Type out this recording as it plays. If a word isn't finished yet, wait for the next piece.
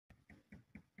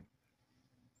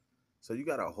So you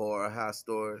got a horror high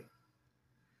story?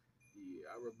 Yeah,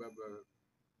 I remember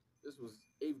this was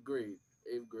 8th grade.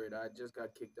 8th grade. I just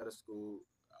got kicked out of school.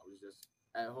 I was just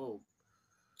at home.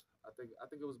 I think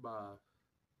it was my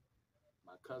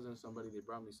cousin, somebody, they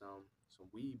brought me some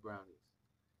weed brownies.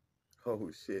 Oh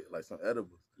shit, like some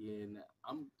edibles. Yeah, and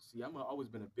I'm always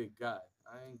been a big guy.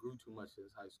 I ain't grew too much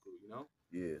since high school, you know?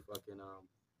 Yeah. Fucking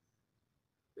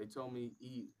they told me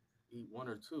eat one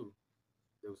or two.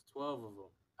 There was 12 of them.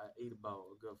 I ate about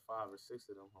a good 5 or 6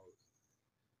 of them hoes.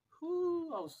 Whoo,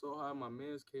 I was so high. My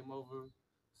mans came over,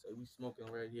 say we smoking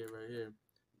right here, right here.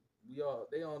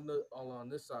 They all on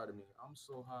this side of me. I'm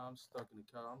so high, I'm stuck in the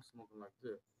car. I'm smoking like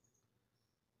this.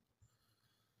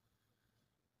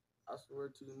 I swear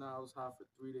to you now, I was high for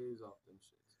 3 days off them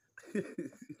shits.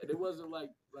 And it wasn't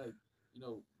like we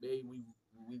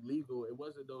legal. It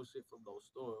wasn't those shit from those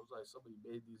stores. It was like somebody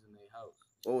made these in their house.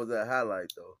 What was that highlight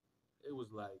though? It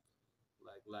was like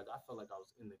I felt like I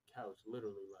was in the couch,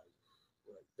 literally like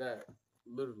that.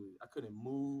 Literally, I couldn't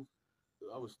move.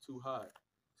 I was too hot.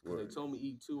 Cause they told me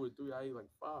eat 2 or 3. I ate like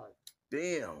 5.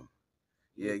 Damn.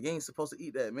 Yeah, you ain't supposed to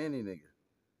eat that many, nigga.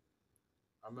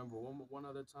 I remember one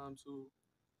other time too.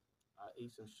 I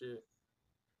ate some shit.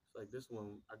 It's like this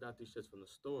one. I got these shits from the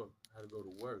store. I had to go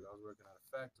to work. I was working at a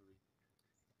factory. And,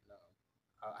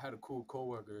 I had a cool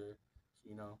coworker.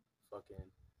 You know,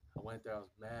 fucking. I went there. I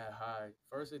was mad high.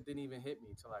 First, it didn't even hit me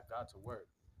until I got to work.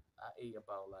 I ate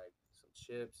about like some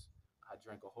chips. I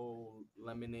drank a whole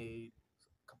lemonade,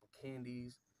 a couple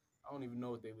candies. I don't even know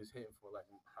what they was hitting for, like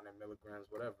 100 milligrams,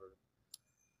 whatever.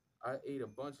 I ate a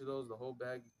bunch of those, the whole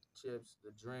bag of chips,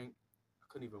 the drink. I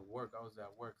couldn't even work. I was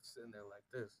at work sitting there like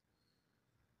this.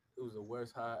 It was the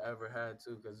worst high I ever had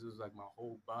too, because it was like my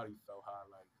whole body felt high.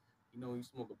 Like, you know, when you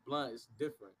smoke a blunt, it's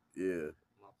different. Yeah.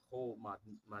 My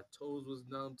toes was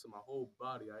numb to my whole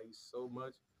body. I ate so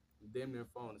much, I'm damn near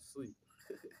falling asleep.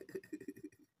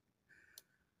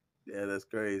 Yeah, that's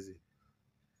crazy.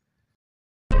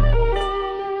 I'm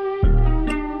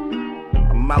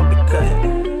out the cut.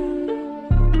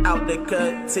 Out the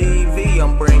cut TV,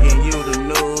 I'm bringing you the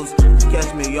news.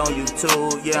 Catch me on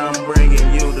YouTube, yeah, I'm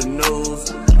bringing you the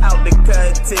news. Out the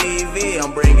cut TV,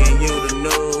 I'm bringing you the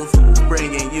news.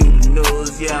 Bringing you the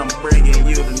news, yeah, I'm bringing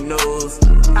you the news.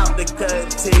 Out the cut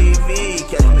TV,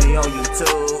 catch me on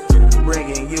YouTube.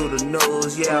 Bringing you the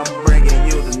news, yeah, I'm bringing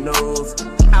you the news.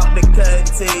 Out the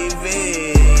cut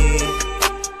TV.